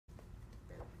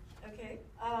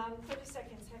30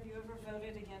 seconds. Have you ever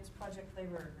voted against project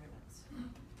labor agreements?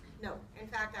 No. In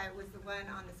fact, I was the one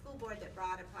on the school board that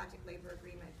brought a project labor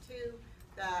agreement to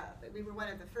we were one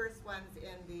of the first ones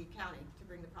in the county to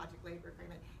bring the project labor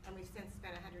agreement, and we've since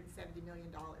spent $170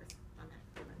 million on that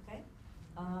agreement. Okay.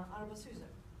 Honorable Souza.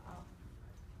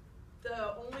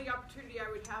 The only opportunity I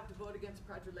would have to vote against a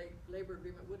project labor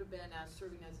agreement would have been as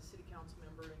serving as a city council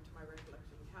member, and to my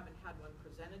recollection, we haven't had one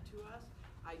presented to us.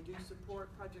 I do support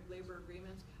project labor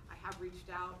agreements. I have reached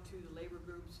out to the labor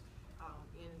groups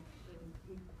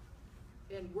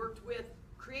and worked with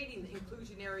creating the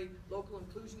local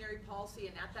inclusionary policy,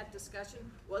 and at that discussion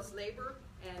was labor,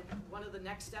 and one of the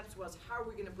next steps was how are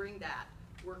we going to bring that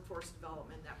workforce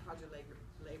development, that project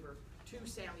labor to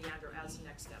San Leandro as the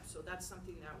next step. So that's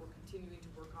something that we're continuing to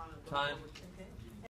work on and look forward to. Okay.